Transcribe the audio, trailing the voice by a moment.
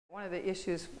One of the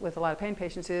issues with a lot of pain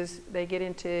patients is they get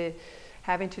into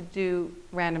having to do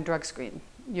random drug screen,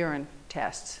 urine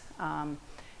tests. And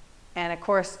of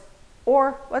course,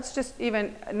 or let's just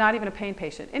not even a pain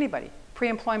patient, anybody,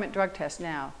 pre-employment drug test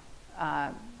now.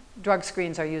 Drug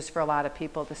screens are used for a lot of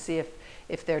people to see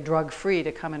if they're drug-free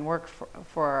to come and work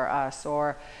for us,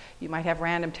 or you might have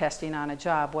random testing on a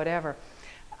job, whatever.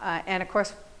 And of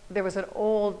course, there was an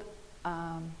old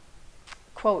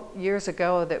quote years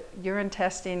ago that urine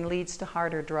testing leads to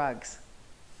harder drugs.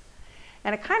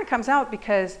 And it kind of comes out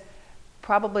because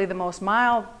probably the most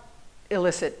mild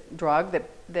illicit drug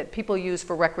that people use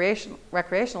for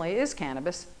recreationally is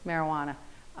cannabis, marijuana.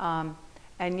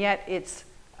 And yet it's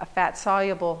a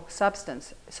fat-soluble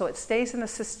substance, so it stays in the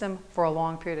system for a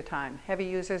long period of time. Heavy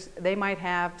users, they might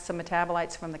have some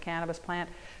metabolites from the cannabis plant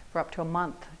for up to a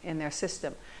month in their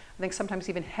system. I think sometimes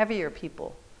even heavier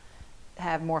people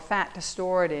have more fat to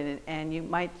store it in, and you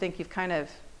might think you've kind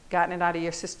of gotten it out of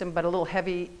your system, but a little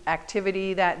heavy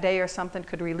activity that day or something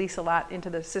could release a lot into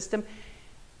the system,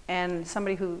 and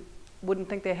somebody who wouldn't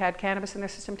think they had cannabis in their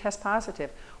system tests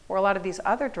positive. Or a lot of these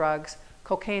other drugs,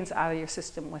 cocaine's out of your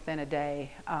system within a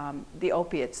day. The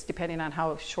opiates, depending on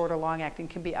how short or long acting,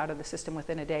 can be out of the system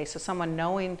within a day. So someone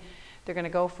knowing they're going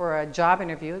to go for a job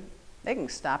interview, they can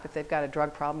stop if they've got a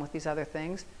drug problem with these other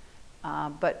things.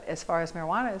 But as far as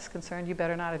marijuana is concerned, you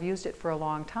better not have used it for a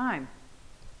long time.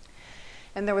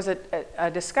 And there was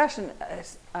a discussion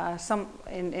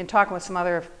in talking with some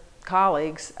other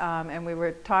colleagues, and we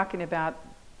were talking about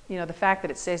the fact that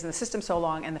it stays in the system so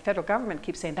long, and the federal government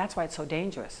keeps saying that's why it's so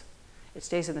dangerous. It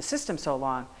stays in the system so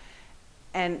long.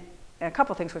 And a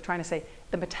couple of things we're trying to say.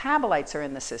 The metabolites are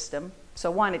in the system. So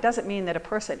one, it doesn't mean that a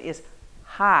person is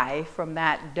high from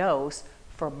that dose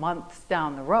for months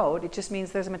down the road. It just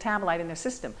means there's a metabolite in their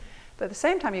system. But at the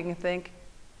same time, you can think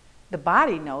the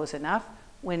body knows enough.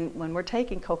 When we're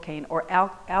taking cocaine or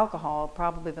alcohol,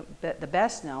 probably the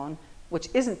best known, which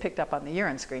isn't picked up on the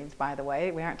urine screens, by the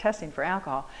way. We aren't testing for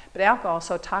alcohol. But alcohol is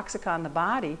so toxic on the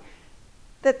body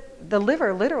that the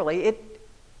liver, literally,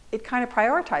 it kind of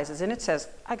prioritizes, and it says,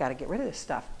 I got to get rid of this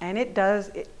stuff. And it does.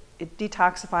 It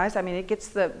detoxifies. I mean, it gets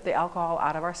the alcohol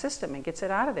out of our system and gets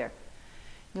it out of there.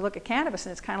 You look at cannabis,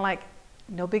 and it's kind of like,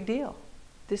 no big deal.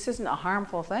 This isn't a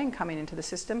harmful thing coming into the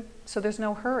system, so there's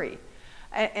no hurry.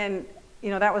 And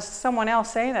that was someone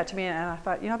else saying that to me, and I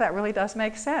thought, that really does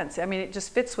make sense. I mean, it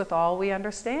just fits with all we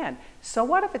understand. So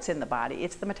what if it's in the body?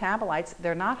 It's the metabolites.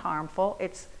 They're not harmful.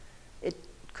 It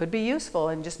could be useful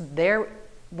and just there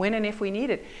when and if we need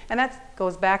it. And that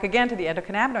goes back again to the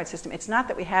endocannabinoid system. It's not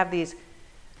that we have these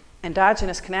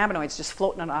endogenous cannabinoids just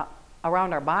floating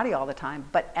around our body all the time,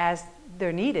 but as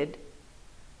they're needed,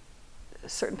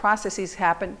 certain processes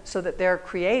happen so that they're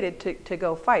created to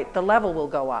go fight. The level will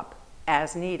go up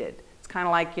as needed. It's kind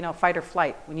of like, fight or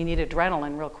flight. When you need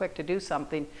adrenaline real quick to do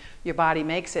something, your body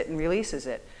makes it and releases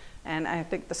it. And I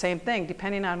think the same thing,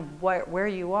 depending on where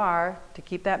you are, to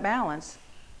keep that balance,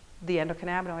 the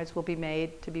endocannabinoids will be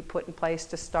made to be put in place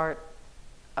to start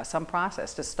some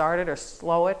process, to start it or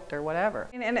slow it or whatever.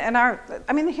 And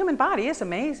the human body is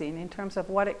amazing in terms of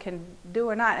what it can do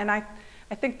or not. And I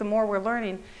think the more we're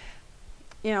learning,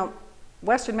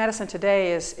 Western medicine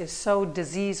today is so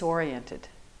disease-oriented.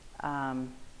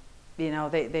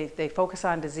 They focus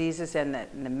on diseases and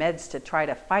the meds to try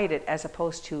to fight it, as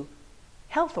opposed to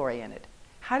health-oriented.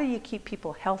 How do you keep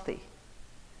people healthy?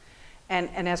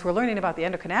 And as we're learning about the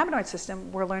endocannabinoid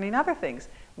system, we're learning other things.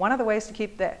 One of the ways to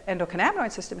keep the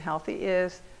endocannabinoid system healthy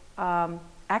is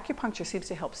acupuncture seems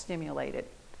to help stimulate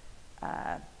it.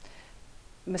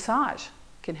 Massage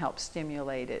can help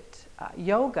stimulate it.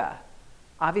 Yoga,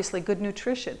 obviously good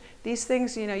nutrition. These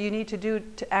things, you need to do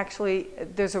to actually,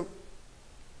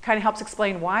 kind of helps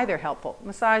explain why they're helpful.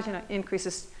 Massage,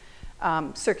 increases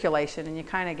circulation, and you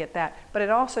kind of get that. But it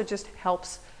also just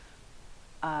helps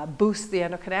boost the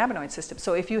endocannabinoid system.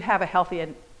 So if you have a healthy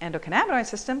endocannabinoid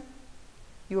system,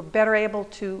 you're better able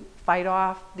to fight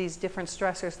off these different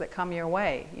stressors that come your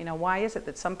way. Why is it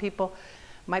that some people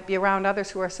might be around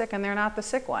others who are sick and they're not the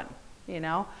sick one,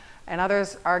 and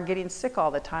others are getting sick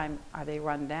all the time? Are they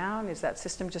run down? Is that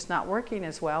system just not working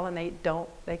as well, and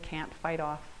they can't fight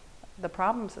off the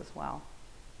problems as well?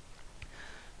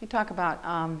 We talk about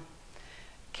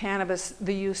cannabis,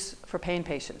 the use for pain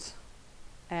patients.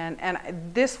 And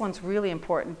this one's really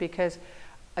important because,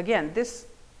 again, this,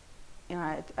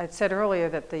 I said earlier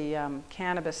that the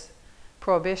cannabis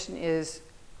prohibition is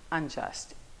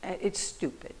unjust. It's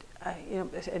stupid.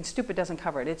 And stupid doesn't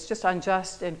cover it. It's just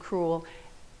unjust and cruel.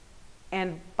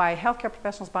 And by healthcare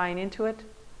professionals buying into it,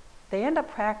 they end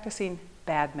up practicing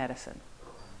bad medicine.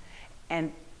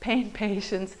 And pain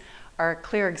patients are a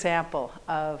clear example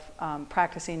of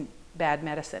practicing bad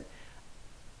medicine.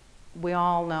 We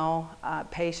all know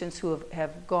patients who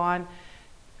have gone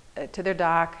to their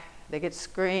doc, they get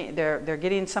screened, they're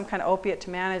getting some kind of opiate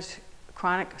to manage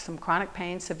some chronic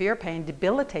pain, severe pain,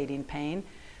 debilitating pain,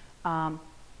 and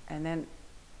then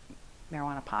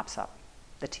marijuana pops up.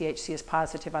 The THC is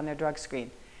positive on their drug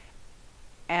screen.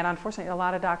 And unfortunately, a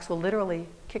lot of docs will literally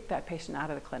kick that patient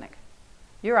out of the clinic.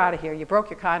 You're out of here, you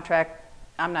broke your contract,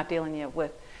 I'm not dealing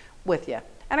with you.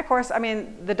 And of course, I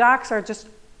mean, the docs are just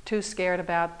too scared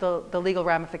about the legal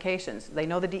ramifications. They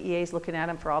know the DEA is looking at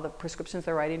them for all the prescriptions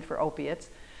they're writing for opiates.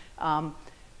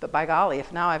 But by golly,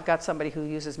 if now I've got somebody who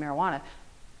uses marijuana,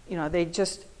 you know,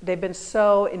 they've been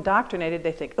so indoctrinated,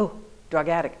 they think, oh, drug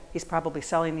addict, he's probably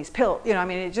selling these pills. You know, I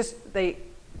mean, it just, they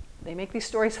make these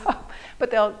stories up, but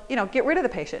they'll, you know, get rid of the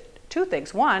patient. Two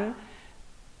things. One,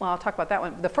 well, I'll talk about that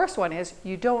one. The first one is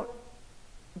you don't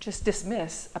just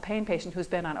dismiss a pain patient who's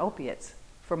been on opiates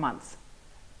for months.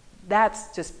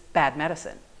 That's just bad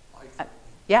medicine.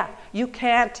 Yeah, you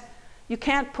can't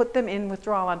put them in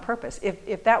withdrawal on purpose.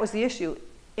 If that was the issue,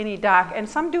 any doc, and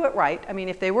some do it right. I mean,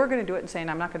 if they were going to do it and saying,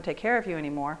 I'm not going to take care of you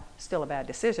anymore, still a bad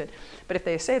decision. But if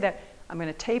they say that, I'm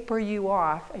going to taper you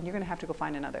off and you're going to have to go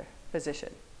find another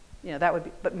physician. You know, that would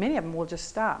be, but many of them will just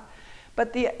stop.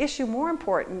 But the issue more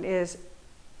important is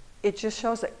it just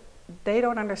shows that they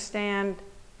don't understand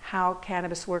how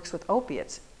cannabis works with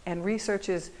opiates. And research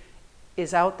is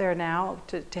out there now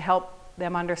to help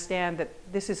them understand that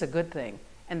this is a good thing.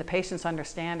 And the patients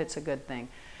understand it's a good thing.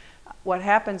 What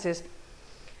happens is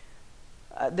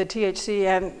the THC,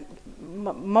 and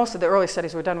most of the early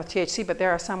studies were done with THC, but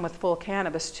there are some with full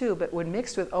cannabis too. But when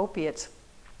mixed with opiates,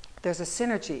 there's a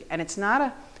synergy. And it's not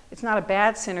a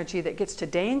bad synergy that gets to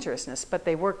dangerousness, but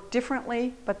they work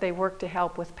differently, but they work to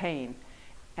help with pain.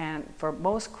 And for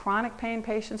most chronic pain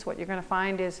patients, what you're going to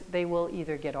find is they will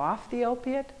either get off the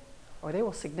opiate or they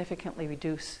will significantly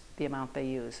reduce the amount they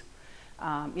use.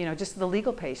 You know, just the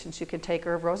legal patients, you can take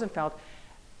Irv Rosenfeld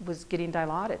was getting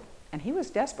dilaudid, and he was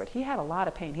desperate. He had a lot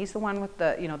of pain. He's the one with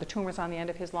the, you know, the tumors on the end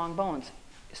of his long bones.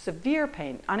 Severe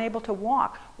pain, unable to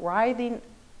walk, writhing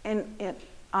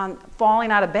on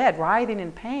falling out of bed, writhing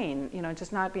in pain, you know,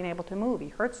 just not being able to move. He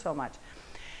hurts so much.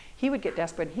 He would get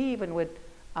desperate. He even would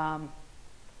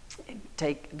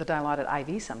take the dilaudid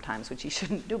IV sometimes, which he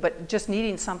shouldn't do, but just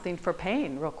needing something for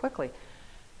pain real quickly.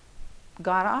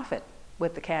 Got off it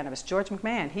with the cannabis. George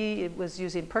McMahon, he was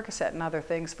using Percocet and other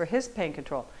things for his pain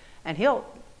control. And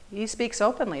he speaks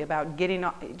openly about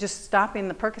just stopping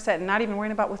the Percocet and not even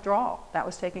worrying about withdrawal. That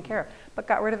was taken care of, but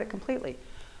got rid of it completely.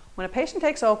 When a patient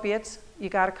takes opiates, you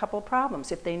got a couple of problems.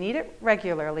 If they need it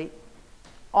regularly,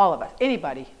 all of us,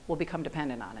 anybody will become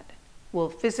dependent on it.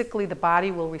 Physically, the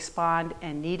body will respond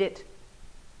and need it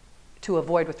to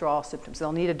avoid withdrawal symptoms.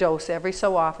 They'll need a dose every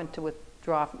so often to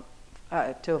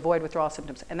avoid withdrawal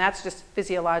symptoms. And that's just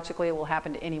physiologically, it will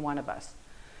happen to any one of us.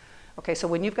 Okay, so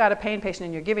when you've got a pain patient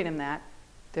and you're giving them that,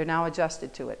 they're now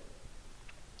adjusted to it.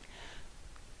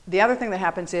 The other thing that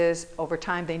happens is, over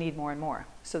time, they need more and more.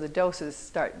 So the doses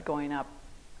start going up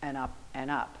and up and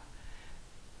up.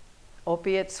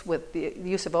 Opiates, with the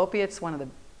use of opiates, one of the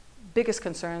biggest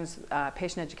concerns,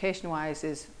 patient education-wise,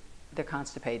 is they're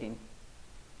constipating.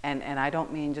 And I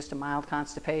don't mean just a mild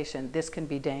constipation. This can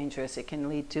be dangerous. It can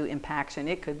lead to impaction.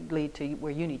 It could lead to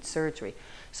where you need surgery.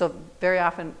 So very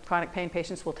often, chronic pain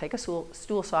patients will take a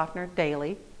stool softener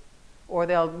daily, or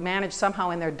they'll manage somehow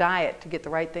in their diet to get the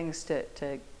right things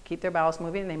to keep their bowels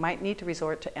moving. And they might need to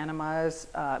resort to enemas,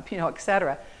 you know, et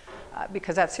cetera,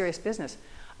 because that's serious business.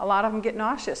 A lot of them get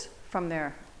nauseous from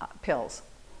their pills.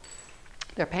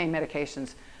 Their pain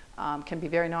medications can be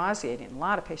very nauseating. A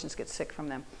lot of patients get sick from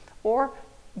them. Or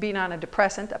being on a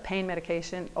depressant, a pain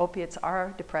medication, opiates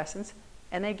are depressants,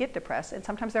 and they get depressed, and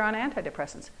sometimes they're on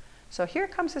antidepressants. So here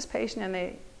comes this patient,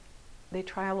 and they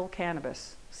try a little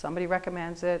cannabis. Somebody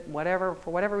recommends it, whatever,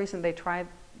 for whatever reason, they try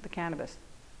the cannabis.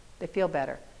 They feel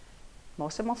better.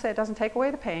 Most of them will say it doesn't take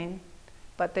away the pain,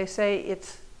 but they say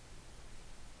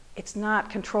it's not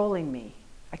controlling me.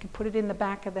 I can put it in the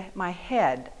back of my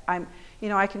head. You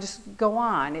know, I can just go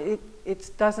on.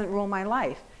 It doesn't rule my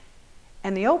life.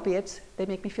 And the opiates, they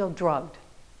make me feel drugged.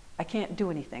 I can't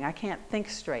do anything. I can't think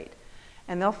straight.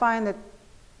 And they'll find that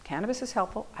cannabis is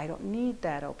helpful. I don't need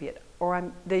that opiate.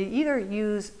 Or they either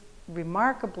use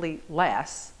remarkably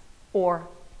less, or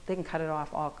they can cut it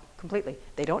off all completely.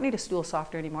 They don't need a stool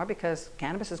softener anymore because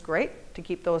cannabis is great to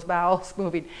keep those bowels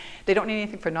moving. They don't need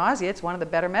anything for nausea. It's one of the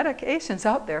better medications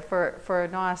out there for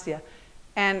nausea.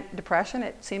 And depression,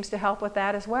 it seems to help with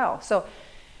that as well. So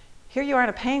here you are in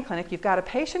a pain clinic. You've got a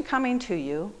patient coming to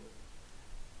you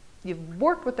you've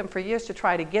worked with them for years to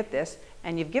try to get this,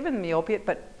 and you've given them the opiate,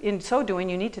 but in so doing,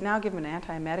 you need to now give them an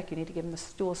antiemetic, you need to give them the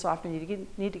stool softener, you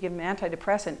need to give them an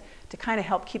antidepressant to kind of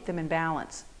help keep them in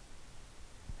balance.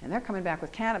 And they're coming back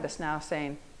with cannabis now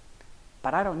saying,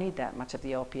 but I don't need that much of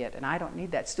the opiate, and I don't need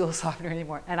that stool softener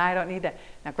anymore, and I don't need that.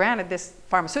 Now granted,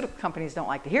 pharmaceutical companies don't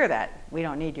like to hear that. We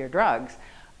don't need your drugs.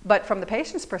 But from the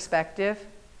patient's perspective,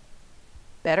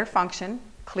 better function,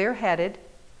 clear-headed,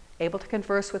 able to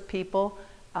converse with people,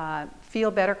 feel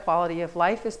better, quality of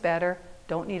life is better,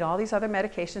 don't need all these other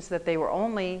medications that they were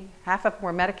only, half of them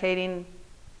were medicating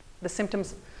the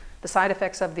symptoms, the side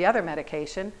effects of the other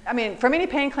medication. I mean, from any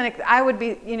pain clinic, I would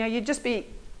be, you'd just be,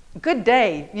 good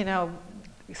day,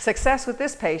 success with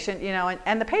this patient,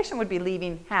 and the patient would be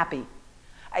leaving happy.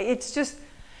 It's just,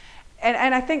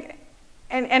 and I think,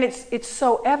 and it's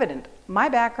so evident. My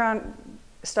background,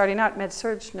 starting out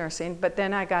med-surg nursing, but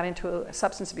then I got into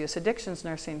substance abuse addictions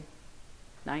nursing,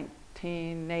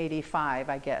 1985,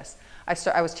 I guess.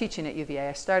 I was teaching at UVA.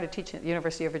 I started teaching at the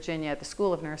University of Virginia at the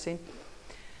School of Nursing,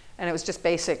 and it was just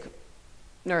basic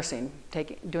nursing,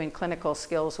 doing clinical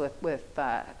skills with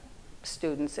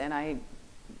students, and I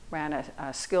ran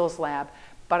a skills lab,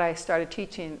 but I started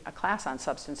teaching a class on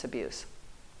substance abuse.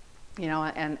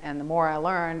 And the more I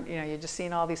learned, you're just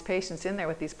seeing all these patients in there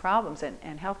with these problems,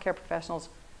 and healthcare professionals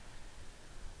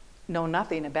know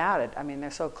nothing about it. I mean,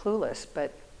 they're so clueless,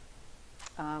 but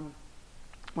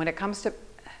when it comes to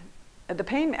the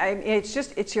pain,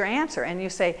 it's your answer, and you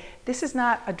say, this is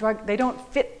not a drug, they don't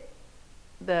fit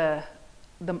the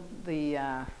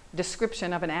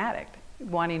description of an addict,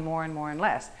 wanting more and more and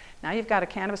less. Now you've got a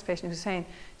cannabis patient who's saying,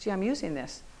 gee, I'm using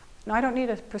this. No, I don't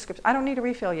need a prescription. I don't need a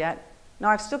refill yet. No,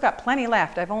 I've still got plenty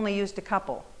left. I've only used a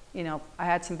couple. I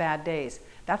had some bad days.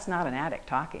 That's not an addict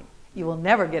talking. You will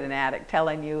never get an addict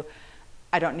telling you,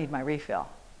 I don't need my refill.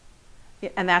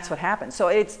 And that's what happens. So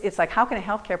it's like, how can a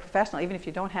healthcare professional, even if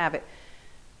you don't have it,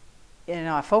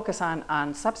 a focus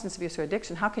on substance abuse or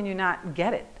addiction, how can you not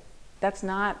get it? That's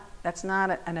not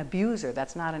an abuser.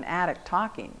 That's not an addict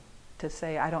talking to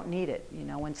say, I don't need it.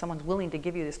 When someone's willing to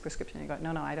give you this prescription, you go,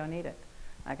 no, I don't need it.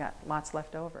 I got lots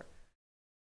left over.